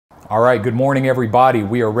All right, good morning, everybody.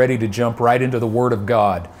 We are ready to jump right into the Word of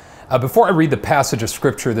God. Before I read the passage of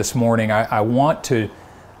Scripture this morning, I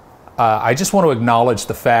just want to acknowledge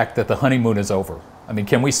the fact that the honeymoon is over. I mean,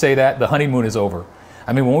 can we say that? The honeymoon is over.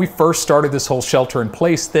 I mean, when we first started this whole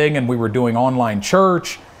shelter-in-place thing and we were doing online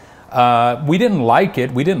church, we didn't like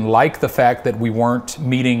it. We didn't like the fact that we weren't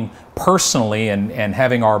meeting personally and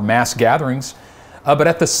having our mass gatherings. But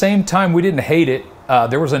at the same time, we didn't hate it.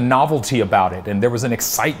 There was a novelty about it, and there was an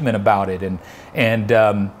excitement about it, and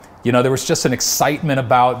there was just an excitement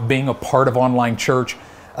about being a part of online church.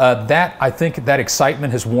 I think that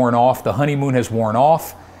excitement has worn off. The honeymoon has worn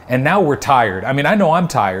off, and now we're tired. I mean, I know I'm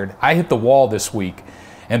tired. I hit the wall this week,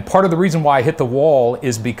 and part of the reason why I hit the wall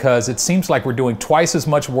is because it seems like we're doing twice as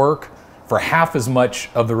much work for half as much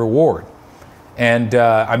of the reward. And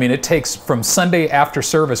it takes from Sunday after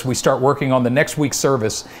service, we start working on the next week's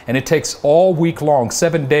service, and it takes all week long,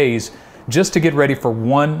 7 days, just to get ready for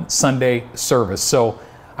one Sunday service. So,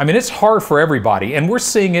 I mean, it's hard for everybody, and we're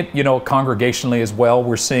seeing it, congregationally as well.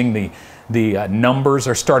 We're seeing the numbers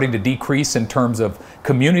are starting to decrease in terms of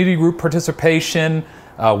community group participation,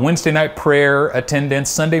 Wednesday night prayer attendance,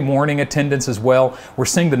 Sunday morning attendance as well. We're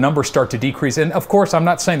seeing the numbers start to decrease. And of course, I'm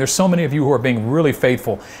not saying there's so many of you who are being really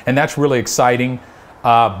faithful, and that's really exciting.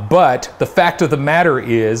 But the fact of the matter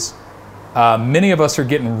is, many of us are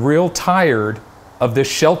getting real tired of this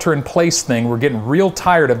shelter-in-place thing. We're getting real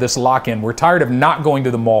tired of this lock-in. We're tired of not going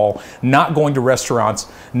to the mall, not going to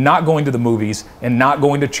restaurants, not going to the movies, and not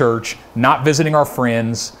going to church, not visiting our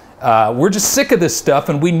friends. We're just sick of this stuff,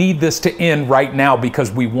 and we need this to end right now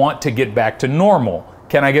because we want to get back to normal.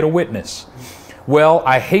 Can I get a witness? Well,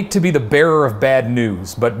 I hate to be the bearer of bad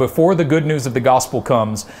news, but before the good news of the gospel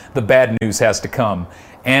comes, the bad news has to come.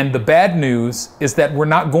 And the bad news is that we're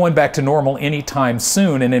not going back to normal anytime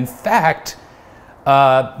soon. And in fact,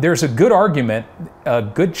 there's a good argument, a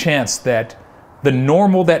good chance that the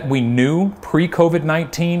normal that we knew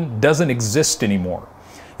pre-COVID-19 doesn't exist anymore.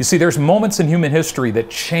 You see, there's moments in human history that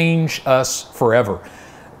change us forever.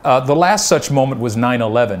 The last such moment was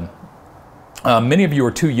 9/11. Many of you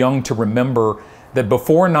are too young to remember that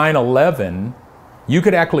before 9/11, you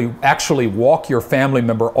could actually walk your family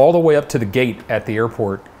member all the way up to the gate at the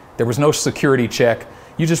airport. There was no security check.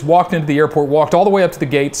 You just walked into the airport, walked all the way up to the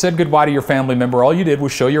gate, said goodbye to your family member. All you did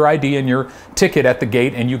was show your ID and your ticket at the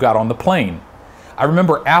gate, and you got on the plane. I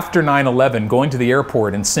remember after 9/11 going to the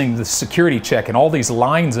airport and seeing the security check and all these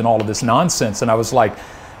lines and all of this nonsense, and I was like,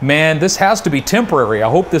 man, this has to be temporary. I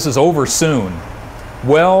hope this is over soon.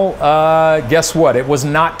 Well, guess what? It was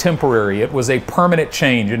not temporary. It was a permanent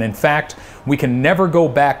change, and in fact, we can never go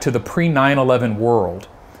back to the pre-9/11 world.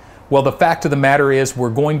 Well, the fact of the matter is we're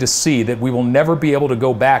going to see that we will never be able to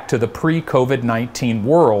go back to the pre-COVID-19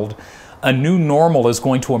 world. A new normal is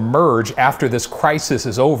going to emerge after this crisis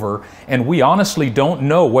is over, and we honestly don't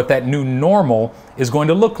know what that new normal is going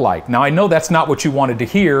to look like. Now, I know that's not what you wanted to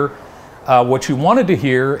hear. What you wanted to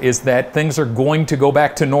hear is that things are going to go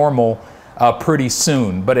back to normal pretty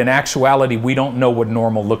soon, but in actuality, we don't know what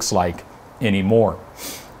normal looks like anymore.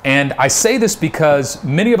 And I say this because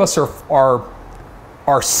many of us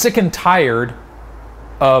are sick and tired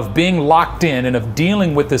of being locked in and of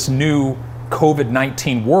dealing with this new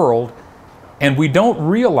COVID-19 world, and we don't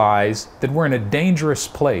realize that we're in a dangerous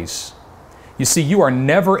place. You see, you are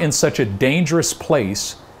never in such a dangerous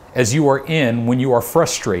place as you are in when you are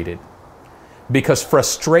frustrated, because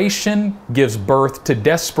frustration gives birth to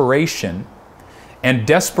desperation, and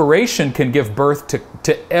desperation can give birth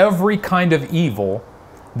to every kind of evil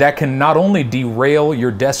that can not only derail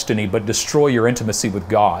your destiny, but destroy your intimacy with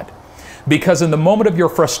God. Because in the moment of your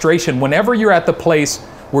frustration, whenever you're at the place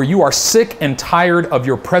where you are sick and tired of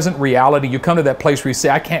your present reality, you come to that place where you say,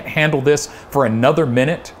 I can't handle this for another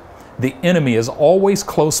minute, the enemy is always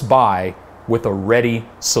close by with a ready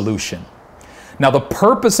solution. Now, the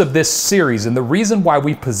purpose of this series, and the reason why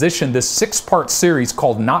we positioned this 6-part series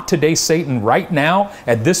called Not Today, Satan right now,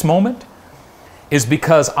 at this moment, is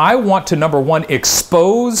because I want to, number one,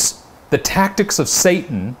 expose the tactics of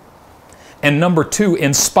Satan, and number two,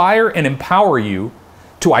 inspire and empower you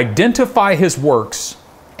to identify his works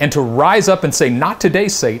and to rise up and say, not today,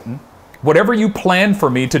 Satan. Whatever you plan for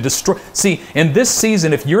me to destroy. See, in this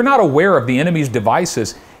season, if you're not aware of the enemy's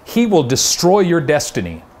devices, he will destroy your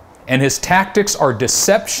destiny. And his tactics are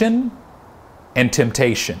deception and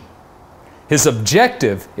temptation. His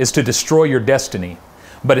objective is to destroy your destiny,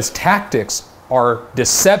 but his tactics are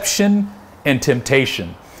deception and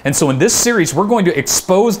temptation. And so in this series, we're going to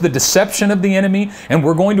expose the deception of the enemy, and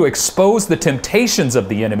we're going to expose the temptations of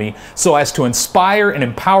the enemy so as to inspire and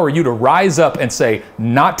empower you to rise up and say,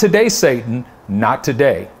 not today, Satan, not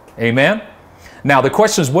today. Amen? Now, the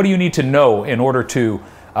question is, what do you need to know in order to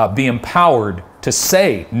be empowered to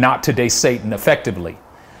say not today, Satan, effectively?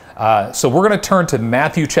 So we're going to turn to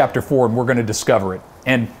Matthew chapter 4, and we're going to discover it.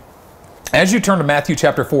 And as you turn to Matthew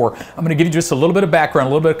chapter 4, I'm going to give you just a little bit of background, a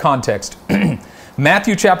little bit of context.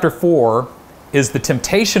 Matthew chapter 4 is the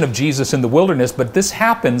temptation of Jesus in the wilderness, but this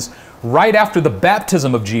happens right after the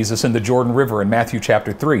baptism of Jesus in the Jordan River in Matthew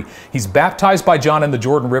chapter 3. He's baptized by John in the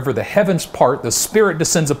Jordan River, the heavens part, the Spirit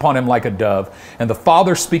descends upon him like a dove, and the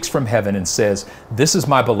Father speaks from heaven and says, "This is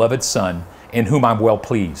my beloved Son, in whom I'm well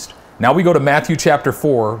pleased." Now we go to Matthew chapter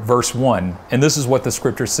 4, verse 1, and this is what the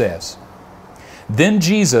scripture says. "Then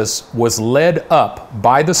Jesus was led up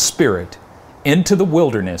by the Spirit into the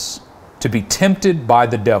wilderness to be tempted by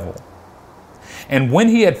the devil. And when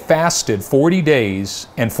he had fasted 40 days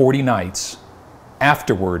and 40 nights,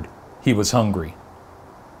 afterward he was hungry.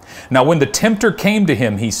 Now when the tempter came to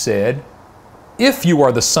him, he said, 'If you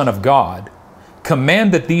are the Son of God,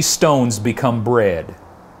 command that these stones become bread.'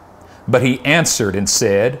 But he answered and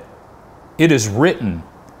said, 'It is written,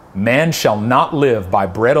 man shall not live by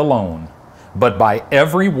bread alone, but by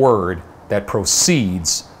every word that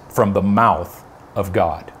proceeds from the mouth of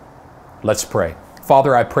God.'" Let's pray.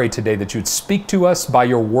 Father, I pray today that you'd speak to us by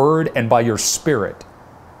your word and by your Spirit,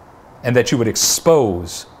 and that you would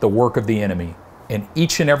expose the work of the enemy in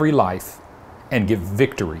each and every life and give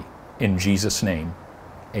victory in Jesus' name.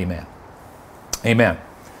 Amen. Amen.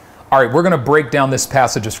 All right, we're going to break down this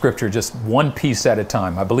passage of Scripture just one piece at a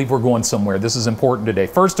time. I believe we're going somewhere. This is important today.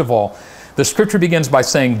 First of all, the Scripture begins by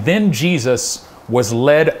saying, "Then Jesus was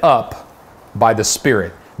led up by the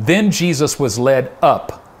Spirit." Then Jesus was led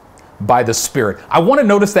up by the Spirit. I want to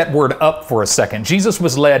notice that word "up" for a second. Jesus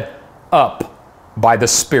was led up by the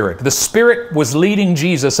Spirit. The Spirit was leading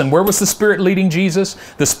Jesus, and where was the Spirit leading Jesus?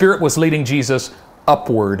 The Spirit was leading Jesus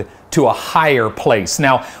upward to a higher place.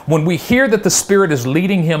 Now, when we hear that the Spirit is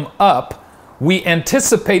leading him up, we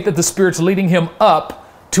anticipate that the Spirit's leading him up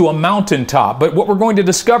to a mountaintop. But what we're going to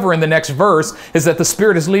discover in the next verse is that the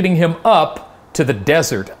Spirit is leading him up to the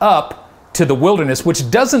desert, up to the wilderness, which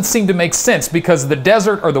doesn't seem to make sense because the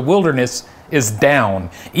desert or the wilderness is down.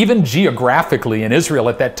 Even geographically in Israel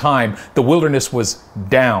at that time, the wilderness was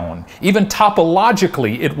down. Even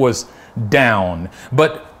topologically, it was down.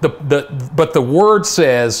 But the word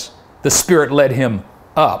says the Spirit led him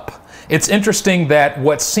up. It's interesting that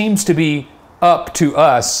what seems to be up to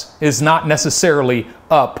us is not necessarily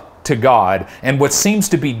up to God. And what seems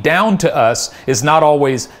to be down to us is not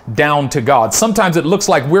always down to God. Sometimes it looks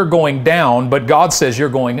like we're going down, but God says you're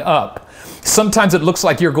going up. Sometimes it looks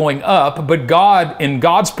like you're going up, but God, in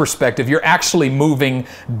God's perspective, you're actually moving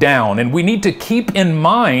down. And we need to keep in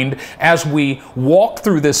mind as we walk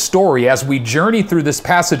through this story, as we journey through this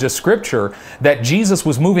passage of Scripture, that Jesus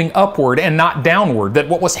was moving upward and not downward. That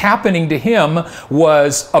what was happening to him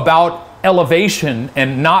was about elevation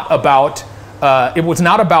and not about it was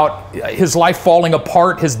not about his life falling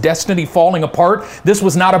apart, his destiny falling apart. This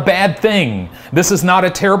was not a bad thing. This is not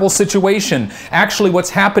a terrible situation. Actually,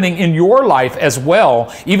 what's happening in your life as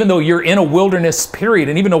well, even though you're in a wilderness period,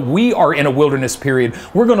 and even though we are in a wilderness period,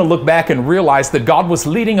 we're going to look back and realize that God was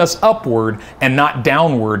leading us upward and not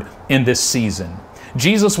downward in this season.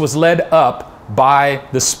 Jesus was led up by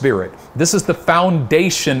the Spirit. This is the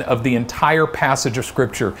foundation of the entire passage of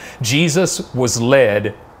Scripture. Jesus was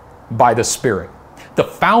led by the Spirit. The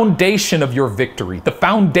foundation of your victory, the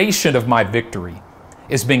foundation of my victory,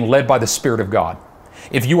 is being led by the Spirit of God.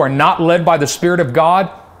 If you are not led by the Spirit of God,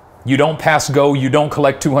 you don't pass go, you don't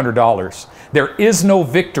collect $200. There is no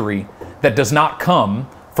victory that does not come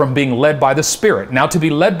from being led by the Spirit. Now, to be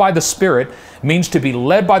led by the Spirit means to be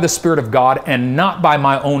led by the Spirit of God and not by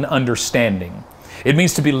my own understanding. It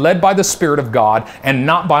means to be led by the Spirit of God and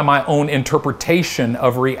not by my own interpretation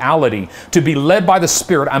of reality. To be led by the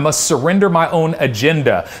Spirit, I must surrender my own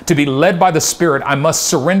agenda. To be led by the Spirit, I must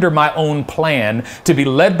surrender my own plan. To be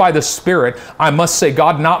led by the Spirit, I must say,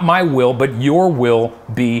 God, not my will, but your will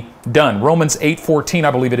be done. Romans 8:14,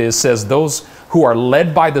 I believe it is, says, those who are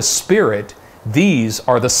led by the Spirit, these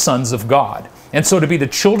are the sons of God. And so to be the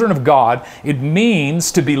children of God, it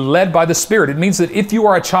means to be led by the Spirit. It means that if you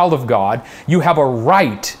are a child of God, you have a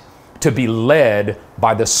right to be led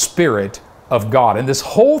by the Spirit of God. And this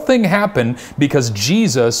whole thing happened because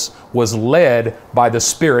Jesus was led by the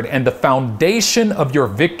Spirit. And the foundation of your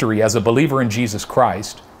victory as a believer in Jesus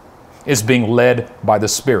Christ is being led by the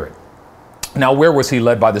Spirit. Now, where was he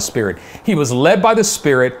led by the Spirit? He was led by the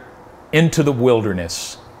Spirit into the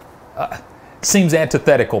wilderness. Seems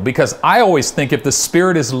antithetical because I always think if the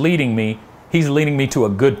Spirit is leading me, he's leading me to a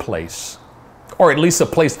good place, or at least a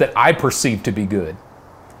place that I perceive to be good.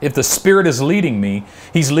 If the Spirit is leading me,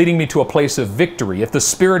 He's leading me to a place of victory. If the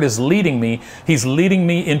Spirit is leading me, He's leading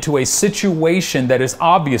me into a situation that is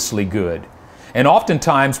obviously good. And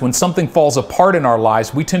oftentimes when something falls apart in our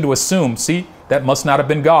lives, we tend to assume, see, that must not have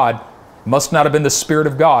been God, must not have been the Spirit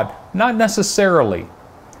of God. Not necessarily.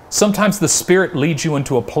 Sometimes the Spirit leads you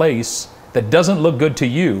into a place that doesn't look good to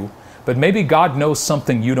you, but maybe God knows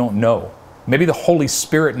something you don't know. Maybe the Holy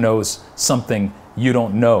Spirit knows something you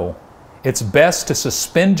don't know. It's best to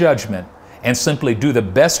suspend judgment and simply do the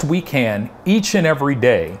best we can each and every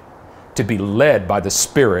day to be led by the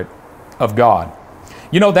Spirit of God.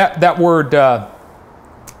 You know, that word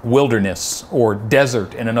wilderness or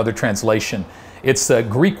desert in another translation, it's the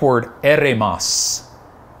Greek word eremos.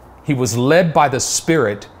 He was led by the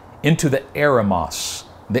Spirit into the eremos.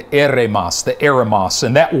 The eremos.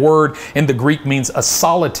 And that word in the Greek means a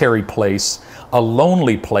solitary place, a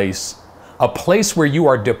lonely place, a place where you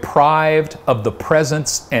are deprived of the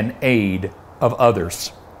presence and aid of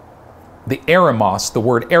others. The eremos, the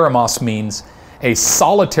word eremos means a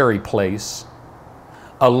solitary place,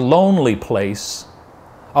 a lonely place,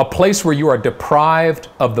 a place where you are deprived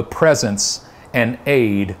of the presence and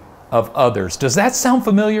aid of others. Does that sound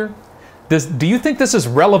familiar? Do you think this is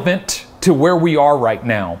relevant to where we are right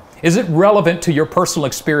now? Is it relevant to your personal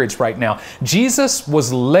experience right now? Jesus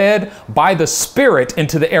was led by the Spirit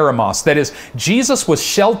into the eremos. That is, Jesus was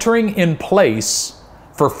sheltering in place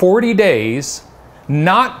for 40 days,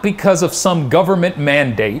 not because of some government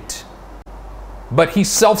mandate, but he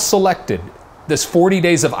self-selected this 40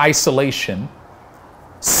 days of isolation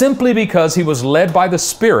simply because he was led by the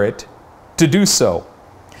Spirit to do so.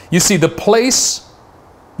 You see, the place,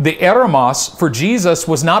 the eremos for Jesus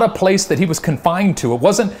was not a place that he was confined to. It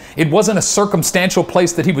wasn't a circumstantial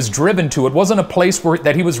place that he was driven to. It wasn't a place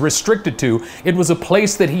that he was restricted to. It was a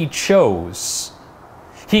place that he chose.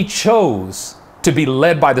 He chose to be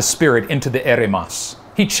led by the Spirit into the eremos.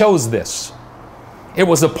 He chose this. It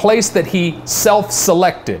was a place that he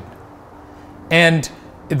self-selected, and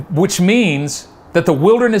which means that the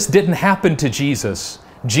wilderness didn't happen to Jesus.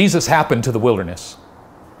 Jesus happened to the wilderness.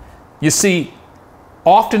 You see,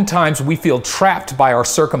 oftentimes we feel trapped by our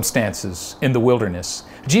circumstances in the wilderness.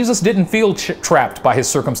 Jesus didn't feel trapped by his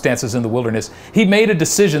circumstances in the wilderness. He made a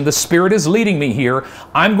decision. The Spirit is leading me here.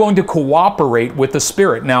 I'm going to cooperate with the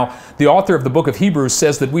Spirit. Now, the author of the book of Hebrews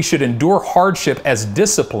says that we should endure hardship as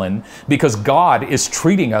discipline because God is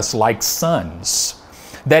treating us like sons.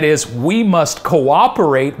 That is, we must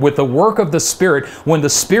cooperate with the work of the Spirit. When the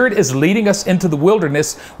Spirit is leading us into the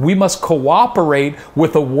wilderness, we must cooperate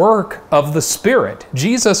with the work of the Spirit.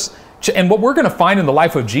 Jesus, and what we're going to find in the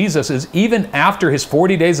life of Jesus is even after his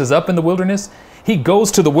 40 days is up in the wilderness, he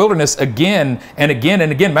goes to the wilderness again and again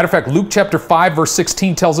and again. Matter of fact, Luke chapter 5, verse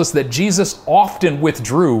 16 tells us that Jesus often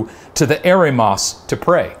withdrew to the eremos to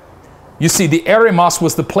pray. You see, the eremos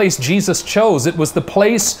was the place Jesus chose. It was the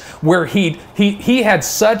place where he had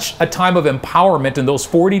such a time of empowerment in those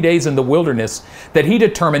 40 days in the wilderness that he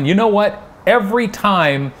determined, you know what? Every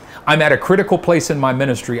time I'm at a critical place in my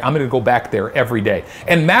ministry, I'm going to go back there every day.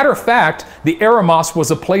 And matter of fact, the eremos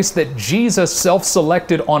was a place that Jesus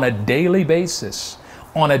self-selected on a daily basis.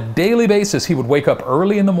 On a daily basis, he would wake up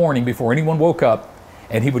early in the morning before anyone woke up,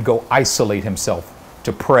 and he would go isolate himself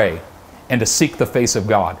to pray and to seek the face of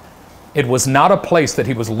God. It was not a place that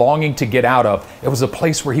he was longing to get out of. It was a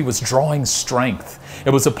place where he was drawing strength. It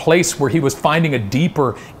was a place where he was finding a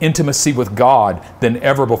deeper intimacy with God than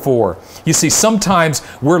ever before. You see, sometimes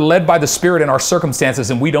we're led by the Spirit in our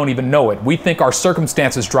circumstances and we don't even know it. We think our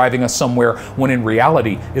circumstance is driving us somewhere when in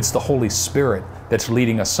reality, it's the Holy Spirit that's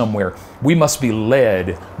leading us somewhere. We must be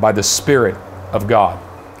led by the Spirit of God.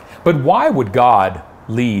 But why would God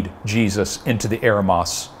lead Jesus into the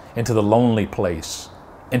eremos, into the lonely place,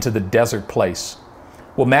 into the desert place?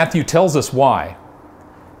 Well, Matthew tells us why.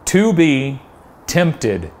 To be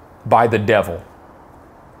tempted by the devil.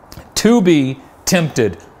 To be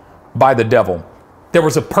tempted by the devil. There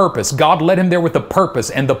was a purpose. God led him there with a purpose,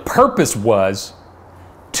 and the purpose was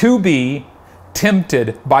to be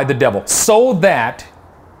tempted by the devil, so that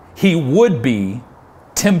he would be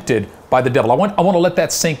tempted by the devil. I want to let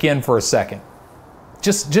that sink in for a second.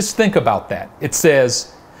 Just think about that. It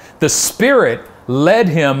says, the Spirit led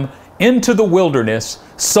him into the wilderness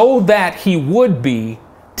so that he would be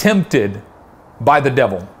tempted by the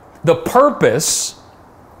devil. The purpose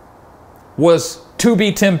was to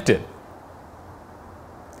be tempted.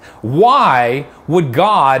 Why would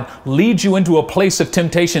God lead you into a place of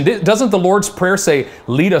temptation? Doesn't the Lord's Prayer say,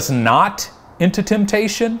 lead us not into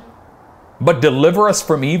temptation, but deliver us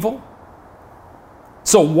from evil?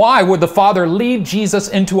 So why would the Father lead Jesus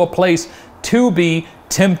into a place to be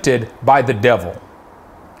tempted by the devil?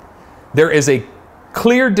 There is a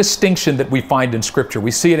clear distinction that we find in Scripture.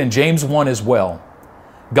 We see it in James 1 as well.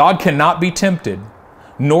 God cannot be tempted,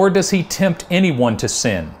 nor does he tempt anyone to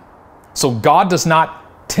sin. So God does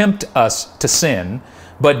not tempt us to sin,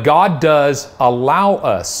 but God does allow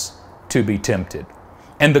us to be tempted.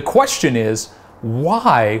 And the question is,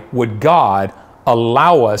 why would God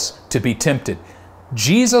allow us to be tempted?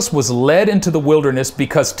 Jesus was led into the wilderness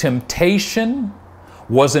because temptation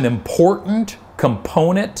was an important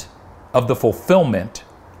component of the fulfillment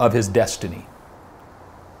of his destiny.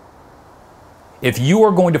 If you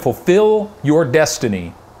are going to fulfill your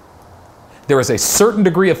destiny, there is a certain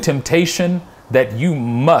degree of temptation that you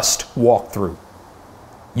must walk through.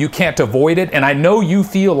 You can't avoid it. And I know you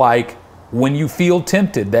feel like when you feel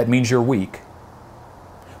tempted, that means you're weak.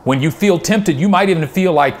 When you feel tempted, you might even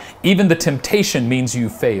feel like even the temptation means you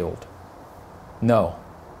failed. No.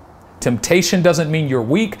 Temptation doesn't mean you're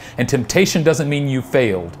weak, and temptation doesn't mean you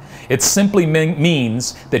failed. It simply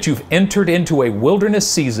means that you've entered into a wilderness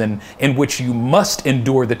season in which you must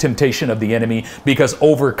endure the temptation of the enemy, because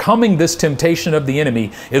overcoming this temptation of the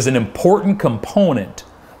enemy is an important component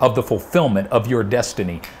of the fulfillment of your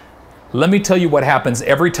destiny. Let me tell you what happens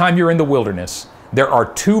every time you're in the wilderness. There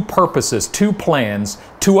are two purposes, two plans,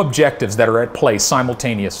 two objectives that are at play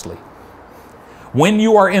simultaneously. When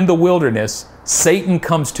you are in the wilderness, Satan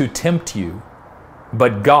comes to tempt you,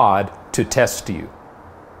 but God to test you.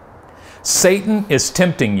 Satan is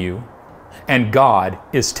tempting you, and God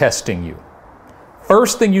is testing you.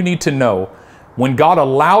 First thing you need to know, when God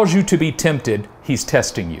allows you to be tempted, he's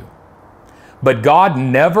testing you. But God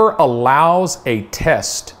never allows a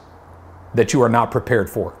test that you are not prepared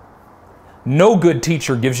for. No good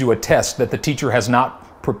teacher gives you a test that the teacher has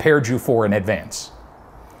not prepared you for in advance.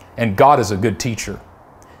 And God is a good teacher.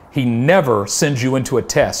 He never sends you into a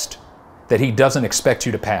test that he doesn't expect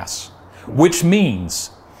you to pass, which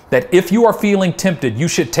means that if you are feeling tempted, you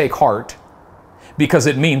should take heart, because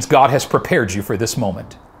it means God has prepared you for this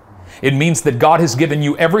moment. It means that God has given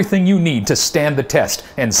you everything you need to stand the test.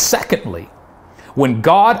 And secondly, when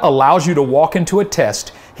God allows you to walk into a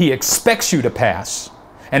test, he expects you to pass.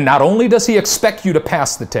 And not only does he expect you to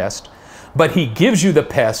pass the test, but he gives you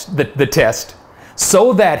the test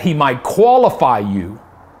so that he might qualify you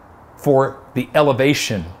for the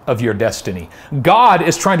elevation of your destiny. God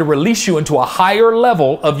is trying to release you into a higher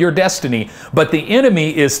level of your destiny, but the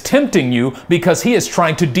enemy is tempting you because he is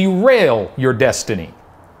trying to derail your destiny.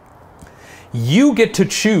 You get to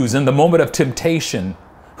choose in the moment of temptation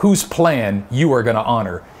whose plan you are going to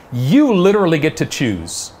honor. You literally get to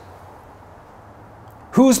choose.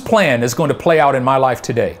 Whose plan is going to play out in my life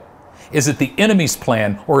today? Is it the enemy's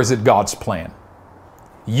plan or is it God's plan?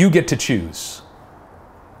 You get to choose.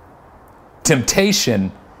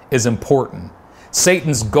 Temptation is important.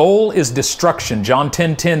 Satan's goal is destruction. John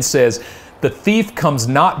 10:10 says, "The thief comes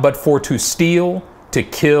not but for to steal, to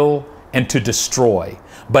kill, and to destroy.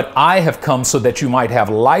 But I have come so that you might have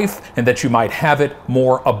life and that you might have it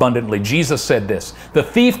more abundantly." Jesus said this. The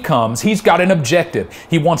thief comes, he's got an objective.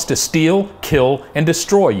 He wants to steal, kill, and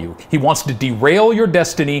destroy you. He wants to derail your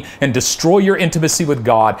destiny and destroy your intimacy with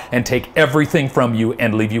God and take everything from you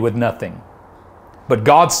and leave you with nothing. But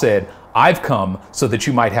God said, I've come so that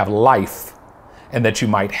you might have life and that you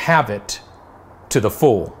might have it to the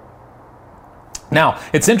full. Now,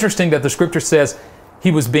 it's interesting that the scripture says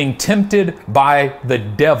he was being tempted by the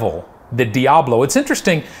devil, the Diablo. It's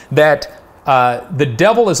interesting that the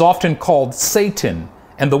devil is often called Satan,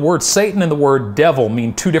 and the word Satan and the word devil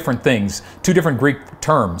mean two different things, two different Greek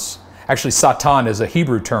terms. Actually, Satan is a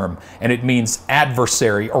Hebrew term, and it means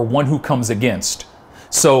adversary or one who comes against.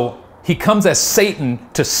 So he comes as Satan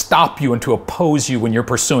to stop you and to oppose you when you're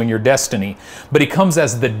pursuing your destiny. But he comes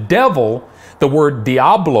as the devil, the word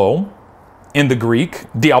Diablo, in the Greek,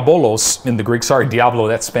 diabolos in the Greek, sorry, Diablo,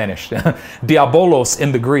 that's Spanish. Diabolos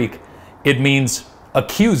in the Greek, it means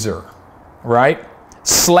accuser, right?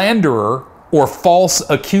 Slanderer or false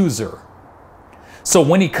accuser. So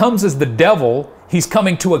when he comes as the devil, he's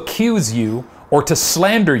coming to accuse you or to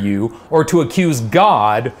slander you or to accuse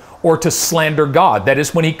God or to slander God. That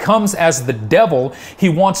is, when he comes as the devil, he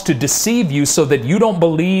wants to deceive you so that you don't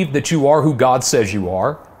believe that you are who God says you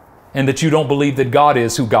are, and that you don't believe that God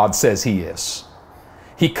is who God says he is.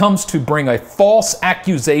 He comes to bring a false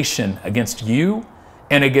accusation against you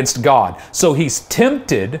and against God. So he's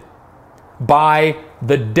tempted by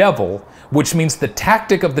the devil, which means the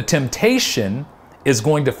tactic of the temptation is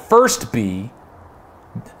going to first be,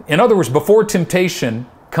 in other words, before temptation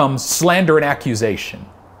comes slander and accusation.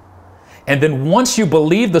 And then once you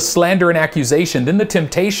believe the slander and accusation, then the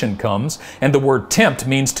temptation comes, and the word tempt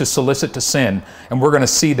means to solicit to sin. And we're going to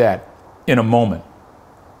see that in a moment.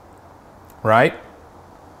 right?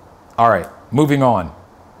 All right, moving on.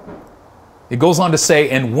 It goes on to say,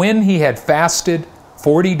 and when he had fasted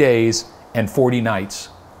 40 days and 40 nights.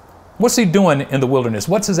 What's he doing in the wilderness?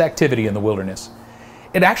 What's his activity in the wilderness?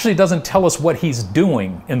 It actually doesn't tell us what he's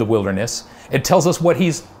doing in the wilderness. It tells us what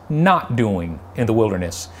he's not doing in the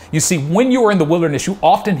wilderness. You see, when you are in the wilderness, you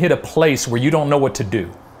often hit a place where you don't know what to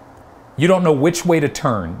do. You don't know which way to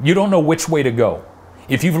turn. You don't know which way to go.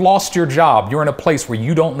 If you've lost your job, you're in a place where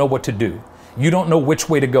you don't know what to do. You don't know which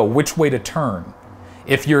way to go, which way to turn.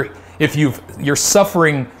 If you're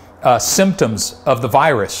suffering symptoms of the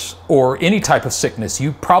virus or any type of sickness,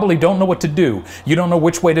 you probably don't know what to do. You don't know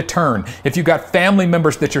which way to turn. If you've got family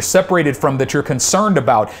members that you're separated from that you're concerned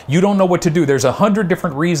about, you don't know what to do. There's 100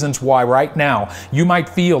 different reasons why right now you might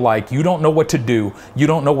feel like you don't know what to do. You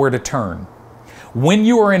don't know where to turn. When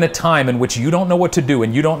you are in a time in which you don't know what to do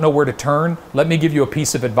and you don't know where to turn, let me give you a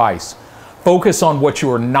piece of advice. Focus on what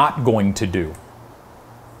you are not going to do.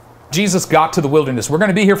 Jesus got to the wilderness. We're going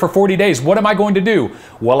to be here for 40 days. What am I going to do?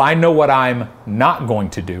 Well, I know what I'm not going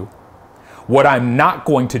to do. What I'm not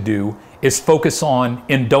going to do is focus on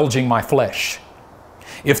indulging my flesh.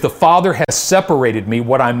 If the Father has separated me,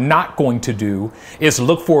 what I'm not going to do is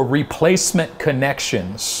look for replacement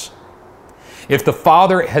connections. If the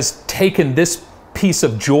Father has taken this piece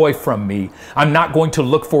of joy from me, I'm not going to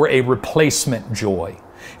look for a replacement joy.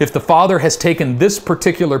 If the Father has taken this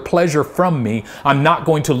particular pleasure from me, I'm not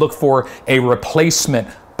going to look for a replacement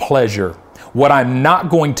pleasure. What I'm not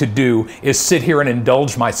going to do is sit here and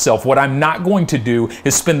indulge myself. What I'm not going to do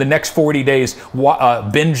is spend the next 40 days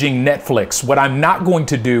binging Netflix. What I'm not going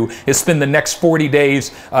to do is spend the next 40 days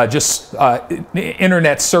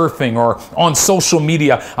internet surfing or on social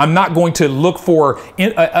media. I'm not going to look for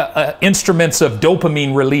instruments of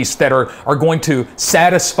dopamine release that are going to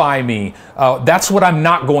satisfy me. That's what I'm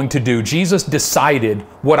not going to do. Jesus decided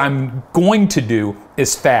what I'm going to do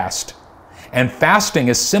is fast. And fasting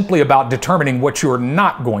is simply about determining what you're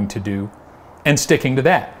not going to do and sticking to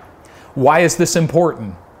that. Why is this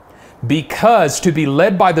important? Because to be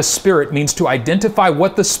led by the Spirit means to identify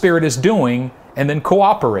what the Spirit is doing and then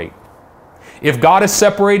cooperate. If God is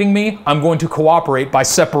separating me, I'm going to cooperate by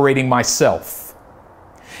separating myself.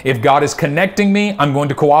 If God is connecting me, I'm going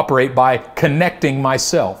to cooperate by connecting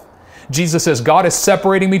myself. Jesus says, God is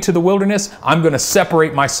separating me to the wilderness. I'm going to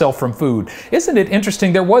separate myself from food. Isn't it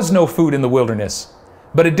interesting? There was no food in the wilderness,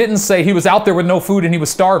 but it didn't say he was out there with no food and he was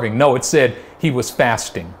starving. No, it said he was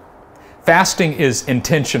fasting. Fasting is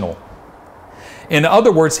intentional. In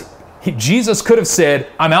other words, Jesus could have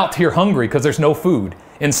said, I'm out here hungry because there's no food.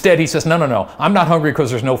 Instead, he says, no, I'm not hungry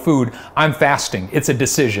because there's no food. I'm fasting. It's a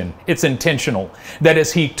decision. It's intentional. That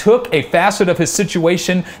is, he took a facet of his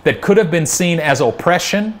situation that could have been seen as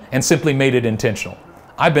oppression and simply made it intentional.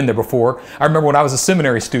 I've been there before. I remember when I was a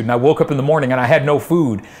seminary student, I woke up in the morning and I had no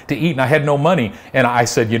food to eat and I had no money. And I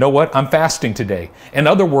said, you know what? I'm fasting today. In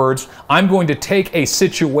other words, I'm going to take a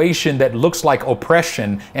situation that looks like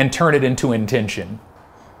oppression and turn it into intention.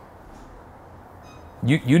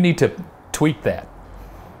 You need to tweak that.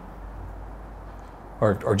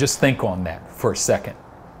 Or just think on that for a second.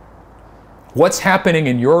 What's happening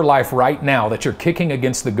in your life right now that you're kicking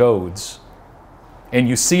against the goads and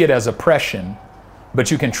you see it as oppression, but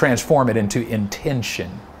you can transform it into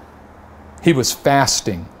intention? He was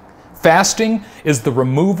fasting. Fasting is the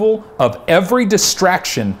removal of every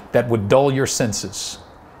distraction that would dull your senses.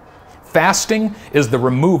 Fasting is the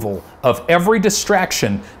removal of every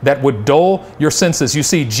distraction that would dull your senses. You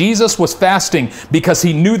see, Jesus was fasting because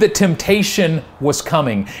he knew that temptation was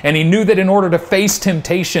coming. And he knew that in order to face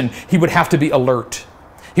temptation, he would have to be alert.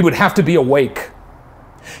 He would have to be awake.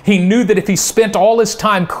 He knew that if he spent all his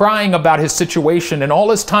time crying about his situation and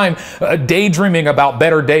all his time daydreaming about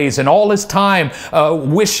better days and all his time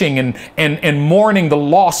wishing and mourning the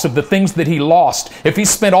loss of the things that he lost, if he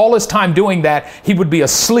spent all his time doing that, he would be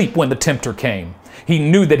asleep when the tempter came. He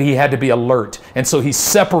knew that he had to be alert, and so he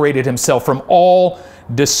separated himself from all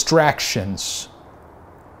distractions.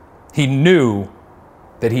 He knew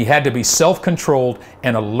that he had to be self-controlled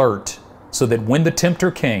and alert so that when the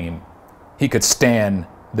tempter came, he could stand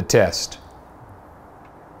the test.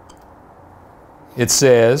 It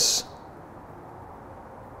says,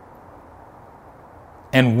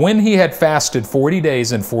 and when he had fasted 40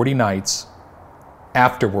 days and 40 nights,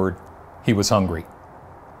 afterward he was hungry.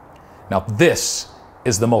 Now this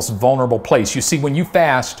is the most vulnerable place. You see, when you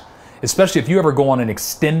fast, especially if you ever go on an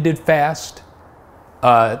extended fast,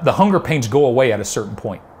 the hunger pains go away at a certain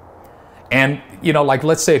point. And, like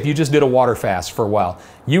let's say if you just did a water fast for a while,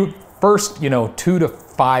 first 2 to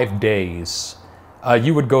 5 days,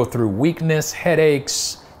 you would go through weakness,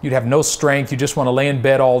 headaches, you'd have no strength, you just want to lay in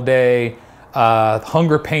bed all day.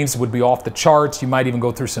 Hunger pains would be off the charts. You might even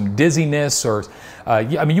go through some dizziness, or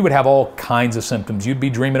you would have all kinds of symptoms. You'd be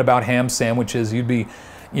dreaming about ham sandwiches. You'd be,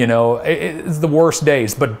 it's the worst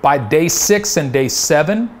days. But by day 6 and day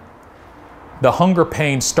 7, the hunger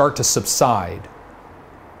pains start to subside,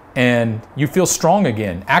 and you feel strong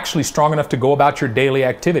again, actually strong enough to go about your daily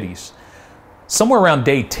activities. Somewhere around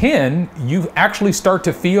day 10, you actually start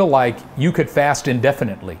to feel like you could fast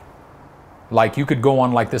indefinitely, like you could go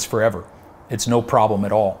on like this forever. It's no problem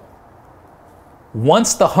at all.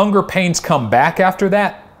 Once the hunger pains come back after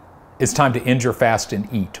that, it's time to end your fast and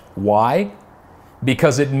eat. Why?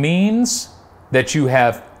 Because it means that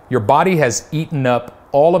your body has eaten up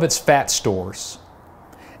all of its fat stores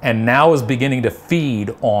and now is beginning to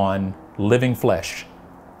feed on living flesh.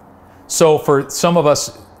 So for some of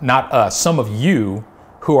us, not us, some of you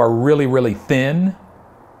who are really, really thin,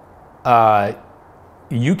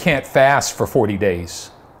 you can't fast for 40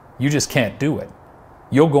 days. You just can't do it.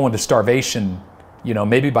 You'll go into starvation,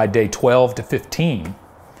 maybe by day 12 to 15.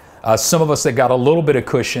 Some of us that got a little bit of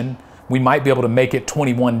cushion, we might be able to make it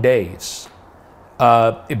 21 days.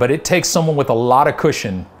 But it takes someone with a lot of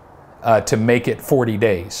cushion to make it 40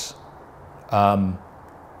 days. And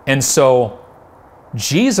so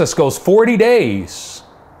Jesus goes 40 days.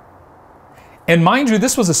 And mind you,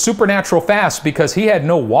 this was a supernatural fast because he had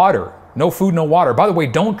no water, no food, no water. By the way,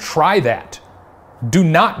 don't try that. Do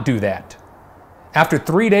not do that. After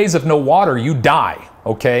 3 days of no water, you die,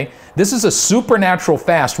 okay? This is a supernatural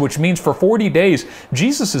fast, which means for 40 days,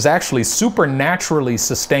 Jesus is actually supernaturally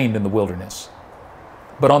sustained in the wilderness.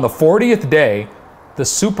 But on the 40th day, the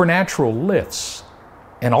supernatural lifts,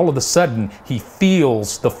 and all of a sudden, he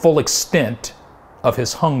feels the full extent of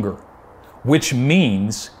his hunger, which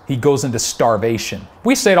means he goes into starvation.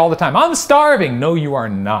 We say it all the time, I'm starving. No, you are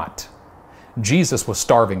not. Jesus was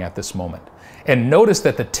starving at this moment. And notice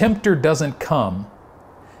that the tempter doesn't come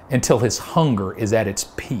until his hunger is at its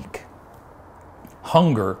peak.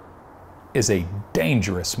 Hunger is a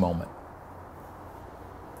dangerous moment.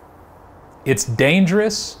 It's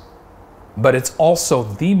dangerous, but it's also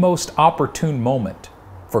the most opportune moment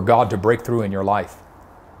for God to break through in your life.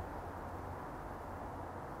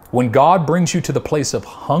 When God brings you to the place of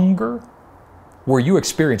hunger, where you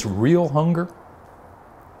experience real hunger,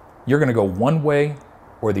 you're going to go one way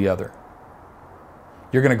or the other.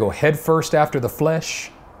 You're going to go head first after the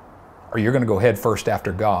flesh, or you're going to go head first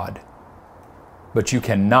after God. But you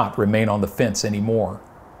cannot remain on the fence anymore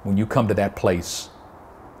when you come to that place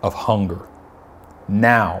of hunger.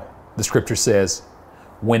 Now, the scripture says,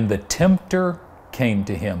 when the tempter came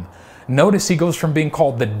to him. Notice he goes from being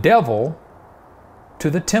called the devil to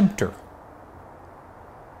the tempter.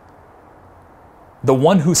 The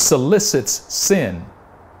one who solicits sin.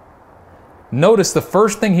 Notice the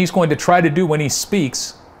first thing he's going to try to do when he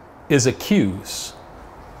speaks is accuse.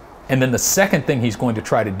 And then the second thing he's going to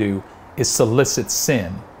try to do is solicit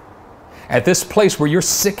sin. At this place where you're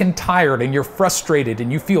sick and tired and you're frustrated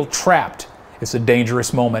and you feel trapped, it's a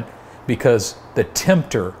dangerous moment because the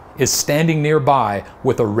tempter is standing nearby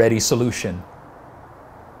with a ready solution.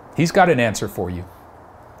 He's got an answer for you.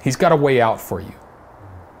 He's got a way out for you.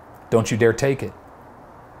 Don't you dare take it.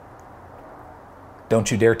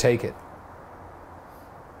 Don't you dare take it.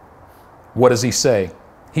 What does he say?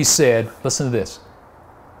 He said, listen to this.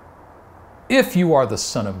 If you are the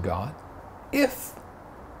Son of God, if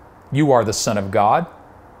you are the Son of God,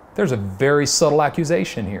 there's a very subtle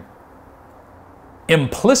accusation here.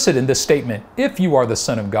 Implicit in this statement, if you are the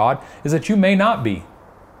Son of God, is that you may not be.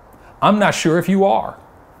 I'm not sure if you are.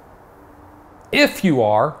 If you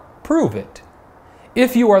are, prove it.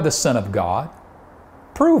 If you are the Son of God,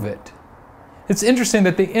 prove it. It's interesting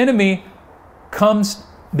that the enemy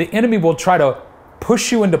will try to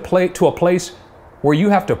push you to a place where you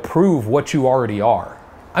have to prove what you already are.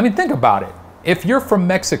 I mean, think about it. If you're from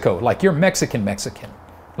Mexico, like you're Mexican,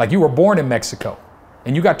 like you were born in Mexico,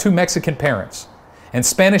 and you got 2 Mexican parents, and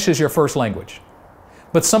Spanish is your first language,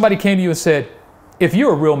 but somebody came to you and said, if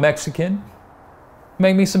you're a real Mexican,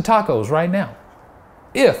 make me some tacos right now.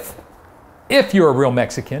 If you're a real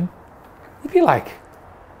Mexican, you'd be like,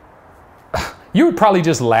 you would probably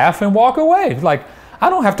just laugh and walk away. Like, I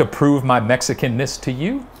don't have to prove my Mexicanness to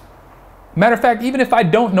you. Matter of fact, even if I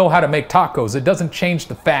don't know how to make tacos, it doesn't change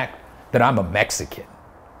the fact that I'm a Mexican,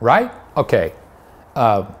 right? Okay,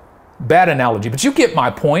 bad analogy, but you get my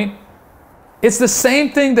point. It's the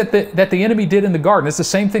same thing that the enemy did in the garden. It's the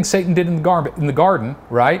same thing Satan did in the garden,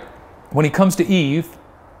 right? When he comes to Eve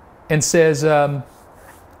and says,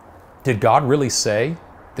 did God really say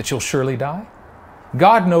that you'll surely die?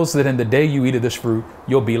 God knows that in the day you eat of this fruit,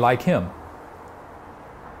 you'll be like him.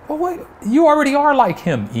 Well, wait, you already are like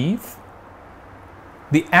him, Eve.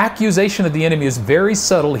 The accusation of the enemy is very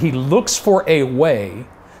subtle. He looks for a way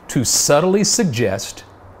to subtly suggest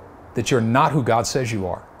that you're not who God says you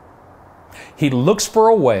are. He looks for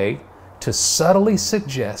a way to subtly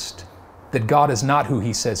suggest that God is not who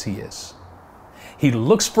He says He is. He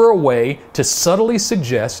looks for a way to subtly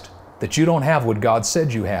suggest that you don't have what God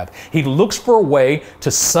said you have. He looks for a way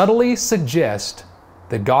to subtly suggest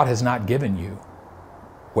that God has not given you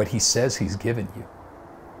what He says He's given you.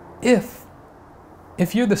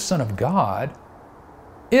 If you're the Son of God,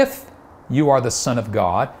 if you are the Son of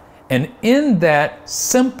God, and in that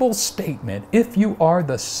simple statement, if you are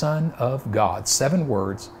the Son of God, 7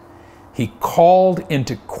 words, He called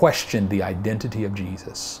into question the identity of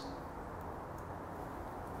Jesus.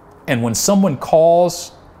 And when someone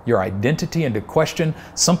calls your identity into question,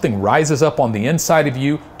 something rises up on the inside of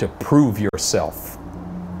you to prove yourself.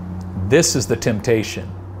 This is the temptation.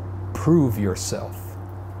 Prove yourself.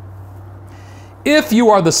 If you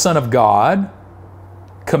are the Son of God,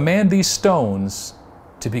 command these stones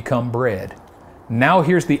to become bread. Now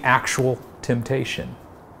here's the actual temptation.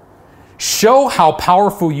 Show how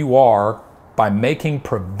powerful you are by making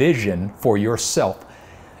provision for yourself.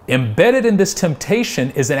 Embedded in this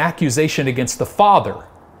temptation is an accusation against the Father.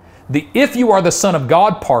 The "if you are the Son of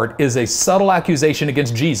God" part is a subtle accusation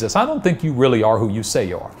against Jesus. I don't think you really are who you say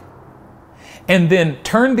you are. And then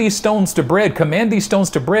turn these stones to bread, command these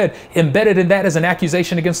stones to bread, embedded in that is an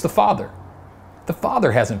accusation against the Father. The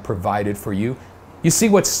Father hasn't provided for you. You see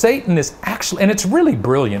what Satan is actually, and it's really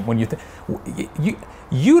brilliant when you think,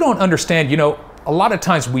 you don't understand, a lot of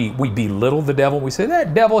times we belittle the devil. We say,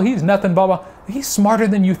 that devil, he's nothing, blah, blah. He's smarter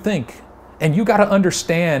than you think. And you got to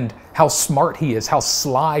understand how smart he is, how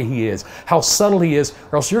sly he is, how subtle he is,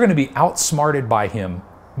 or else you're going to be outsmarted by him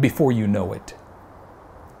before you know it.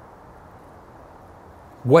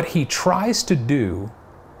 What he tries to do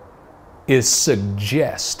is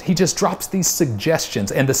suggest. He just drops these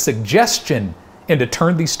suggestions. And the suggestion, and to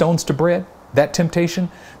turn these stones to bread, that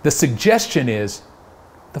temptation, the suggestion is,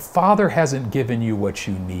 the Father hasn't given you what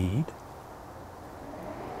you need.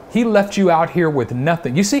 He left you out here with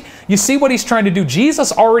nothing. You see what he's trying to do?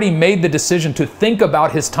 Jesus already made the decision to think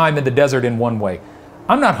about his time in the desert in one way.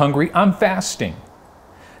 I'm not hungry, I'm fasting.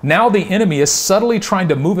 Now the enemy is subtly trying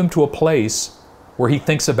to move him to a place where he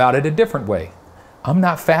thinks about it a different way. I'm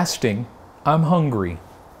not fasting, I'm hungry.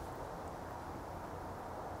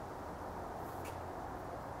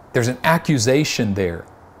 There's an accusation there.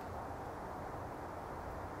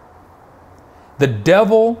 The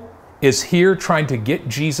devil is here trying to get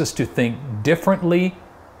Jesus to think differently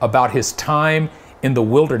about his time in the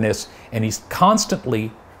wilderness, and he's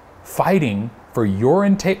constantly fighting for your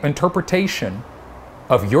interpretation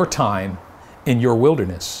of your time in your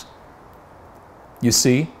wilderness. You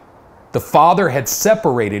see, the Father had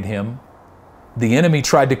separated him. The enemy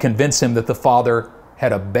tried to convince him that the Father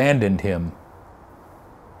had abandoned him.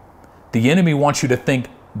 The enemy wants you to think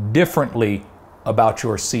differently about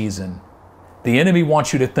your season. The enemy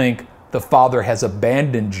wants you to think the Father has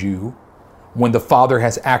abandoned you when the Father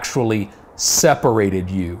has actually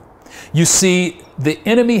separated you. You see, the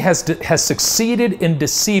enemy has succeeded in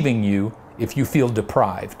deceiving you if you feel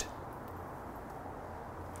deprived.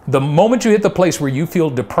 The moment you hit the place where you feel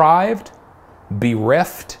deprived,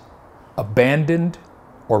 bereft, abandoned,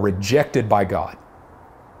 or rejected by God,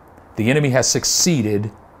 the enemy has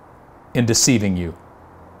succeeded in deceiving you.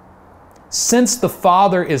 Since the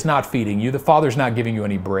Father is not feeding you, the Father's not giving you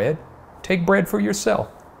any bread, take bread for yourself.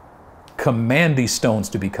 Command these stones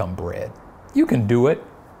to become bread. You can do it.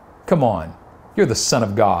 Come on. You're the Son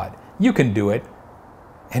of God. You can do it.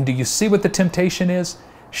 And do you see what the temptation is?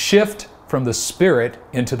 Shift from the spirit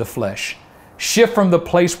into the flesh. Shift from the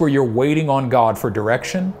place where you're waiting on God for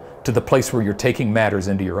direction to the place where you're taking matters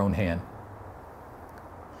into your own hand.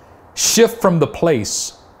 Shift from the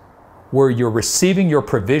place where you're receiving your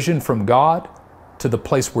provision from God to the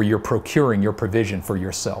place where you're procuring your provision for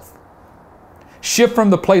yourself. Shift from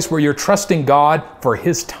the place where you're trusting God for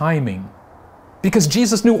His timing. Because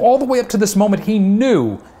Jesus knew all the way up to this moment, He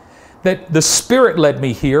knew that the Spirit led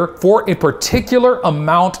me here for a particular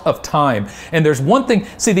amount of time. And there's one thing,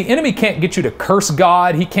 see, the enemy can't get you to curse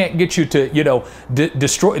God. He can't get you to,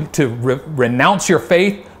 destroy, to renounce your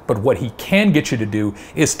faith. But what he can get you to do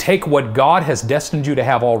is take what God has destined you to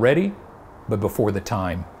have already, but before the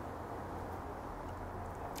time.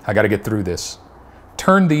 I got to get through this.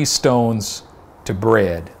 Turn these stones to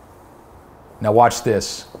bread. Now watch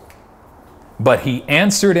this. But he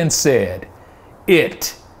answered and said,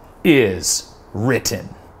 "It is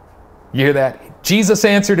written." You hear that? Jesus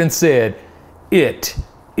answered and said, "It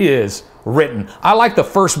is written." I like the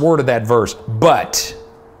first word of that verse, but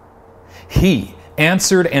he.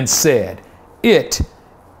 answered and said, "It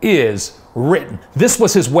is written." This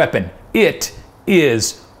was his weapon. It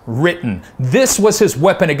is written. This was his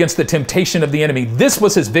weapon against the temptation of the enemy. This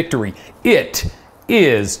was his victory. It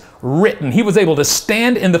is written. He was able to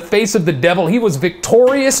stand in the face of the devil. He was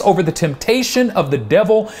victorious over the temptation of the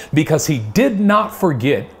devil because he did not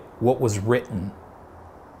forget what was written.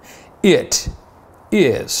 It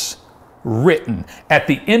is written. At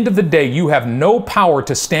the end of the day, you have no power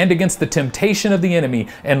to stand against the temptation of the enemy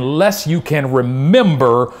unless you can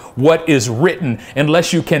remember what is written,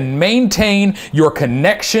 unless you can maintain your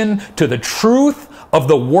connection to the truth of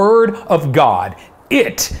the Word of God.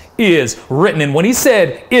 It is written. And when he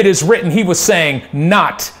said, "It is written," he was saying,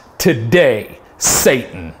 "Not today,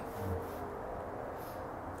 Satan."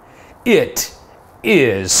 It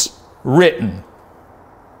is written.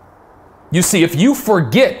 You see, if you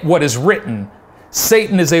forget what is written,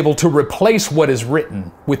 Satan is able to replace what is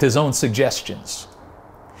written with his own suggestions.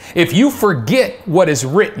 If you forget what is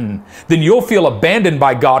written, then you'll feel abandoned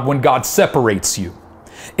by God when God separates you.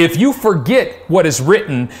 If you forget what is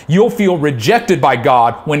written, you'll feel rejected by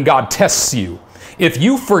God when God tests you. If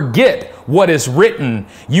you forget what is written,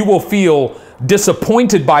 you will feel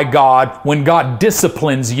disappointed by God when God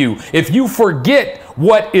disciplines you. If you forget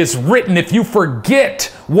what is written, if you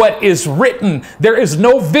forget what is written, there is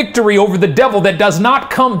no victory over the devil that does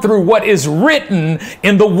not come through what is written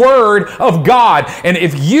in the Word of God. And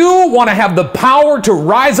if you want to have the power to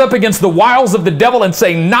rise up against the wiles of the devil and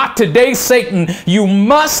say, "Not today, Satan," you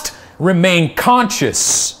must remain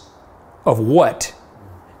conscious of what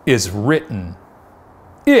is written.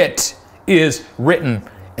 It is written.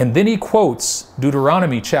 And then he quotes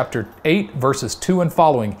Deuteronomy chapter 8, verses 2 and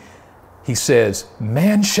following. He says,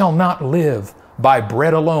 "Man shall not live by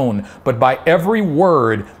bread alone, but by every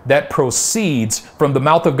word that proceeds from the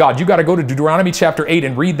mouth of God." You got to go to Deuteronomy chapter 8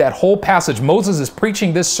 and read that whole passage. Moses is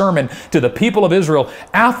preaching this sermon to the people of Israel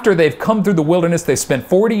after they've come through the wilderness. They spent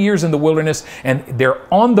 40 years in the wilderness and they're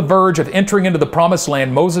on the verge of entering into the promised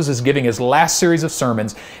land. Moses is giving his last series of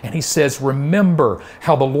sermons and he says, "Remember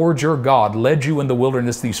how the Lord your God led you in the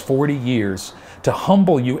wilderness these 40 years to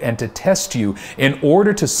humble you and to test you in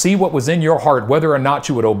order to see what was in your heart, whether or not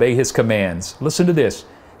you would obey his commands." Listen to this.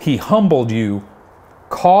 "He humbled you,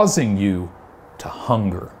 causing you to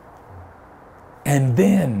hunger, and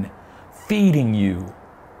then feeding you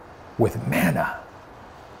with manna,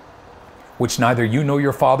 which neither you nor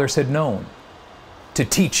your fathers had known, to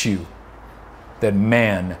teach you that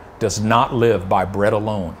man does not live by bread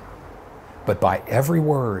alone, but by every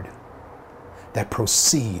word that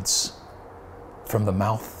proceeds from the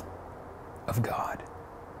mouth of God."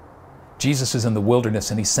 Jesus is in the wilderness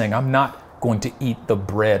and he's saying, "I'm not going to eat the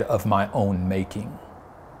bread of my own making.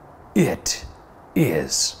 It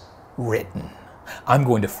is written. I'm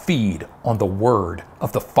going to feed on the word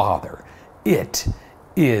of the Father. It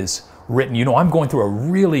is written." You know, I'm going through a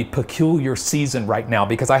really peculiar season right now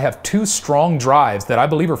because I have two strong drives that I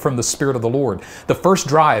believe are from the Spirit of the Lord. The first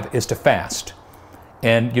drive is to fast.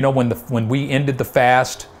 And you know, when we ended the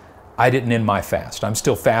fast, I didn't end my fast. I'm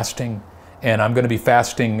still fasting, and I'm going to be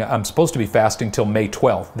fasting. I'm supposed to be fasting till May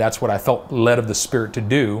 12th. That's what I felt led of the Spirit to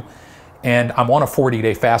do. And I'm on a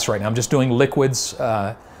 40-day fast right now. I'm just doing liquids.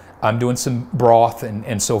 I'm doing some broth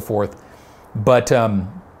and so forth. But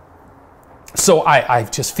so I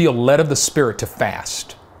just feel led of the Spirit to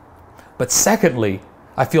fast. But secondly,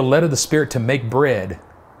 I feel led of the Spirit to make bread.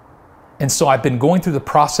 And so I've been going through the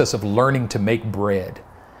process of learning to make bread.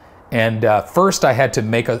 And first I had to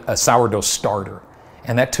make a sourdough starter,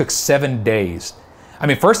 and that took 7 days. I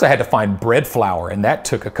mean, first I had to find bread flour, and that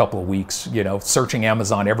took a couple of weeks, you know, searching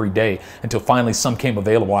Amazon every day until finally some came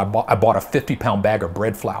available. I bought a 50-pound bag of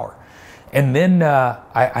bread flour. And then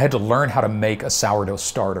I had to learn how to make a sourdough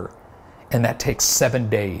starter, and that takes 7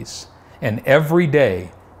 days. And every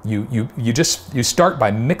day you start by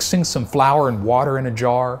mixing some flour and water in a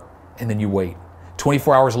jar, and then you wait.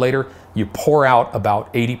 24 hours later, you pour out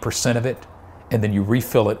about 80% of it, and then you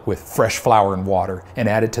refill it with fresh flour and water and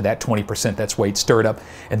add it to that 20% that's weight, stir it up,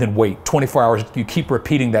 and then wait 24 hours. You keep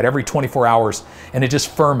repeating that every 24 hours, and it just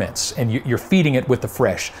ferments, and you're feeding it with the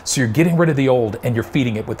fresh. So you're getting rid of the old, and you're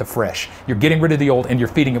feeding it with the fresh. You're getting rid of the old, and you're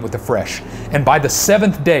feeding it with the fresh. And by the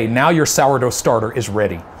 7th day, now your sourdough starter is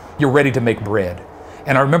ready. You're ready to make bread.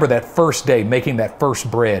 And I remember that first day making that first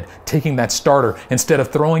bread, taking that starter, instead of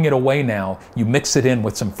throwing it away now, you mix it in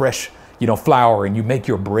with some fresh, flour, and you make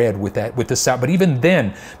your bread with the sour. But even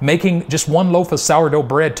then, making just one loaf of sourdough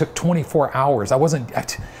bread took 24 hours.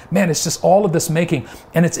 It's just all of this making.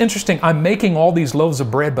 And it's interesting, I'm making all these loaves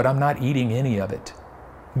of bread, but I'm not eating any of it.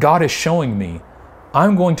 God is showing me,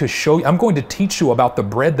 I'm going to teach you about the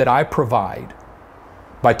bread that I provide.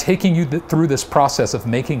 by taking you through this process of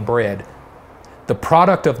making bread. The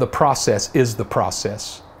product of the process is the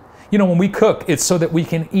process. You know, when we cook, it's so that we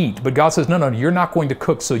can eat. But God says, no, you're not going to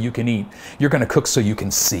cook so you can eat. You're going to cook so you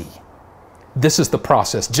can see. This is the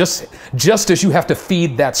process. Just as you have to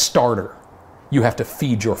feed that starter, you have to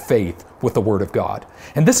feed your faith with the Word of God.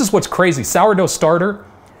 And this is what's crazy. Sourdough starter,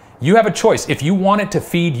 you have a choice. If you want it to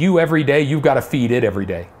feed you every day, you've got to feed it every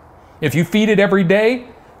day. If you feed it every day,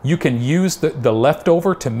 you can use the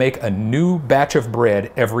leftover to make a new batch of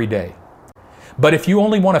bread every day. But if you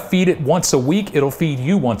only want to feed it once a week, it'll feed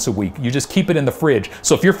you once a week. You just keep it in the fridge.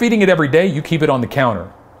 So if you're feeding it every day, you keep it on the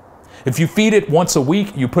counter. If you feed it once a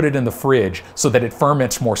week, you put it in the fridge so that it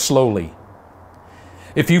ferments more slowly.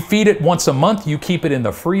 If you feed it once a month, you keep it in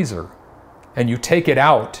the freezer and you take it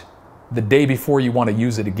out the day before you want to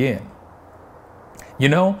use it again. You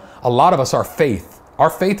know, a lot of us, our faith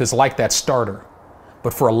is like that starter.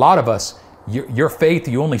 But for a lot of us, your faith,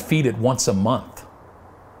 you only feed it once a month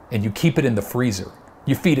and you keep it in the freezer.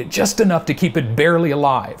 You feed it just enough to keep it barely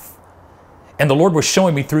alive. And the Lord was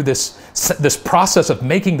showing me through this process of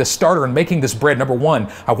making the starter and making this bread. Number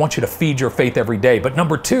one, I want you to feed your faith every day. But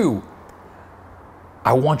number two,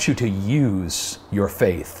 I want you to use your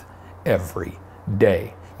faith every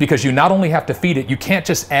day. Because you not only have to feed it, you can't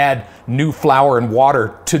just add new flour and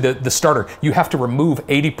water to the starter. You have to remove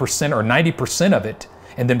 80% or 90% of it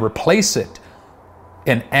and then replace it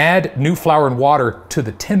and add new flour and water to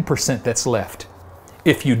the 10% that's left.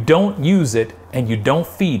 If you don't use it and you don't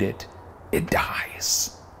feed it, it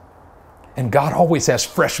dies. And God always has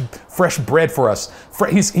fresh bread for us.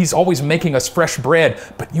 He's always making us fresh bread,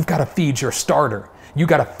 but you've got to feed your starter. You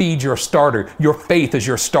got to feed your starter. Your faith is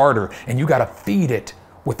your starter, and you got to feed it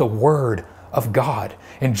with the Word of God.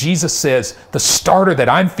 And Jesus says, the starter that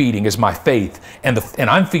I'm feeding is my faith, and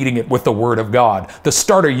I'm feeding it with the Word of God. The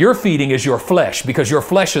starter you're feeding is your flesh, because your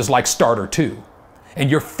flesh is like starter too. And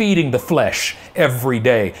you're feeding the flesh every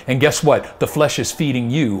day. And guess what? The flesh is feeding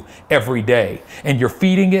you every day. And you're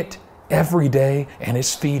feeding it every day, and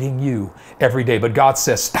it's feeding you every day. But God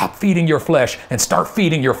says, stop feeding your flesh and start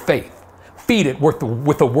feeding your faith. Feed it with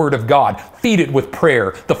the Word of God. Feed it with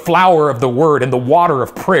prayer, the flour of the Word and the water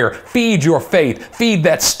of prayer. Feed your faith. Feed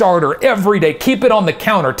that starter every day. Keep it on the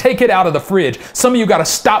counter. Take it out of the fridge. Some of you got to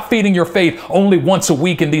stop feeding your faith only once a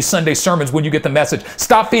week in these Sunday sermons when you get the message.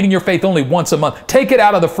 Stop feeding your faith only once a month. Take it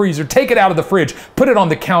out of the freezer. Take it out of the fridge. Put it on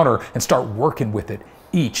the counter and start working with it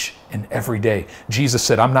each and every day. Jesus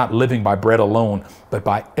said, I'm not living by bread alone, but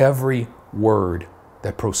by every word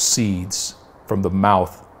that proceeds from the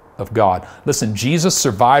mouth of God. Listen, Jesus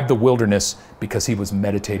survived the wilderness because he was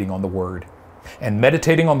meditating on the Word. And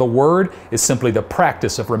meditating on the Word is simply the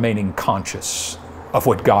practice of remaining conscious of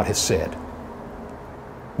what God has said.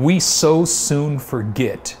 We so soon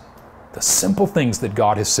forget the simple things that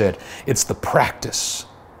God has said. It's the practice.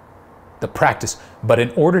 The practice. But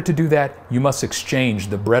in order to do that, you must exchange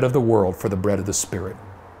the bread of the world for the bread of the Spirit.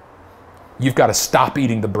 You've got to stop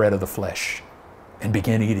eating the bread of the flesh and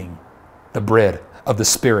begin eating the bread of the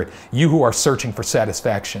Spirit. You who are searching for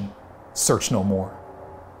satisfaction, search no more.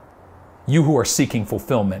 You who are seeking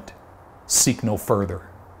fulfillment, seek no further.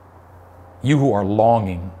 You who are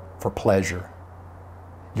longing for pleasure,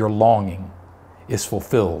 your longing is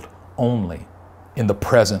fulfilled only in the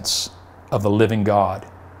presence of the living God.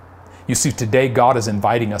 You see, today God is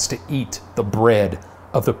inviting us to eat the bread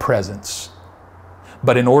of the presence.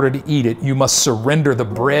 But in order to eat it, you must surrender the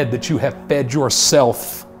bread that you have fed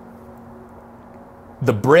yourself.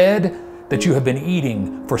 The bread that you have been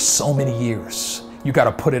eating for so many years. You got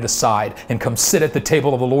to put it aside and come sit at the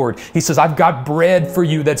table of the Lord. He says, I've got bread for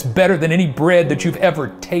you that's better than any bread that you've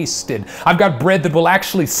ever tasted. I've got bread that will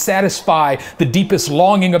actually satisfy the deepest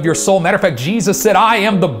longing of your soul. Matter of fact, Jesus said, I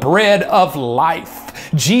am the bread of life.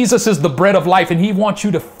 Jesus is the bread of life, and he wants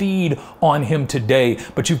you to feed on him today.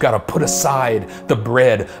 But you've got to put aside the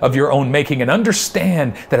bread of your own making and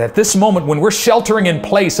understand that at this moment when we're sheltering in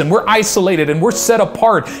place and we're isolated and we're set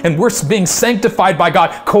apart and we're being sanctified by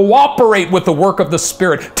God, cooperate with the work of the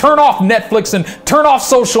Spirit. Turn off Netflix and turn off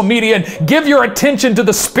social media and give your attention to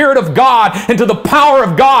the Spirit of God and to the power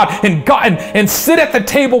of God and sit at the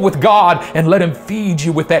table with God and let him feed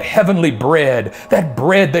you with that heavenly bread, that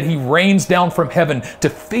bread that he rains down from heaven to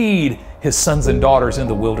feed his sons and daughters in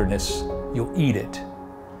the wilderness. You'll eat it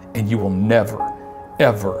and you will never,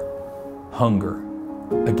 ever hunger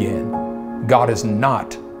again. God has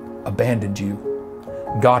not abandoned you.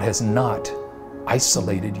 God has not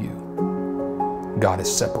isolated you. God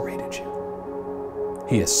has separated you.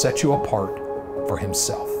 He has set you apart for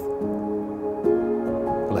himself.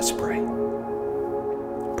 Let's pray.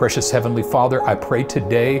 Precious Heavenly Father, I pray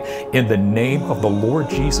today in the name of the Lord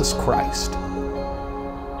Jesus Christ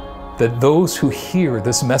that those who hear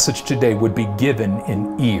this message today would be given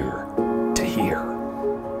an ear to hear.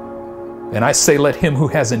 And I say, let him who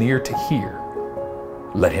has an ear to hear,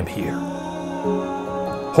 let him hear.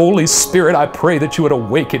 Holy Spirit, I pray that you would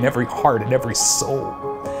awaken every heart and every soul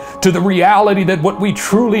to the reality that what we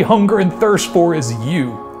truly hunger and thirst for is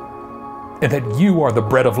you, and that you are the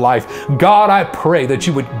bread of life. God, I pray that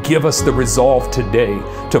you would give us the resolve today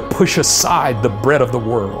to push aside the bread of the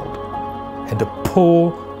world and to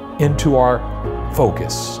pull into our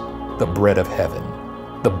focus the bread of heaven,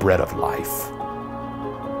 the bread of life,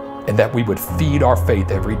 and that we would feed our faith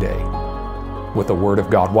every day with the Word of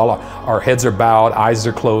God. While our heads are bowed, eyes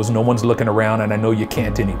are closed, no one's looking around, and I know you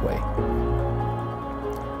can't anyway.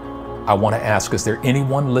 I want to ask, is there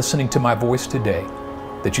anyone listening to my voice today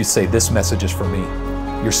that you say, this message is for me?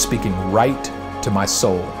 You're speaking right to my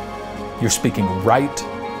soul. You're speaking right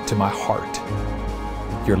to my heart.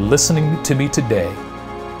 You're listening to me today,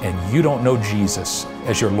 and you don't know Jesus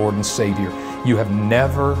as your Lord and Savior. You have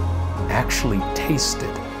never actually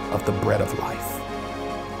tasted of the bread of life.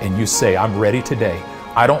 And you say, I'm ready today.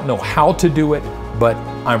 I don't know how to do it, but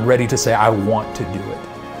I'm ready to say, I want to do it.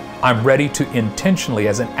 I'm ready to intentionally,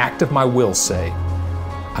 as an act of my will, say,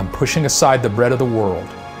 I'm pushing aside the bread of the world,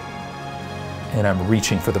 and I'm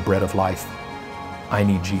reaching for the bread of life. I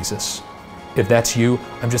need Jesus. If that's you,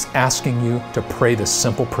 I'm just asking you to pray this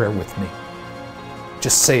simple prayer with me.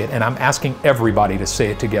 Just say it, and I'm asking everybody to say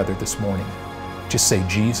it together this morning. Just say,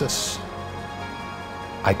 Jesus,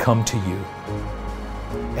 I come to you,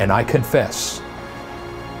 and I confess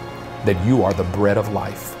that you are the bread of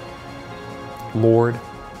life. Lord,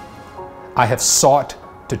 I have sought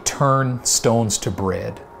to turn stones to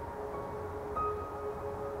bread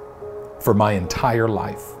for my entire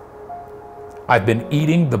life. I've been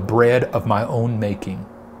eating the bread of my own making,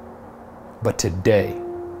 but today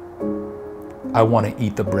I want to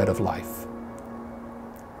eat the bread of life,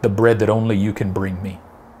 the bread that only you can bring me.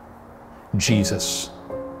 Jesus,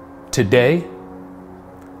 today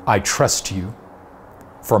I trust you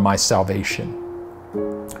for my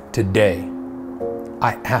salvation. Today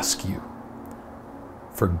I ask you,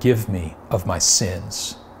 forgive me of my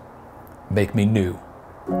sins, make me new,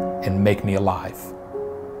 and make me alive.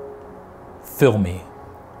 Fill me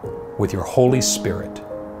with your Holy Spirit,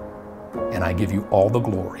 and I give you all the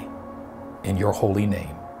glory in your holy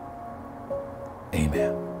name.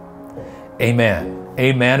 Amen. Amen.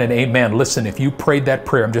 Amen and amen. Listen, if you prayed that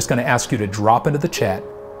prayer, I'm just going to ask you to drop into the chat,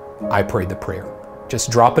 I prayed the prayer. Just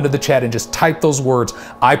drop into the chat and just type those words,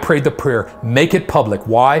 I prayed the prayer. Make it public.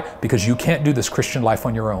 Why? Because you can't do this Christian life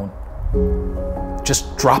on your own.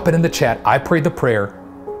 Just drop it in the chat, I prayed the prayer.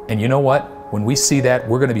 And you know what? When we see that,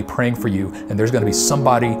 we're going to be praying for you, and there's going to be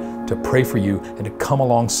somebody to pray for you and to come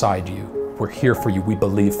alongside you. We're here for you. We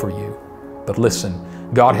believe for you. But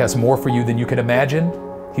listen, God has more for you than you can imagine.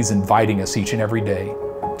 He's inviting us each and every day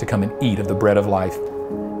to come and eat of the bread of life.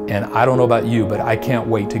 And I don't know about you, but I can't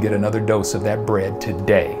wait to get another dose of that bread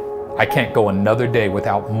today. I can't go another day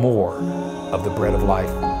without more of the bread of life.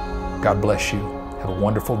 God bless you. Have a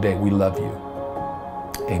wonderful day. We love you.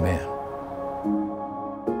 Amen.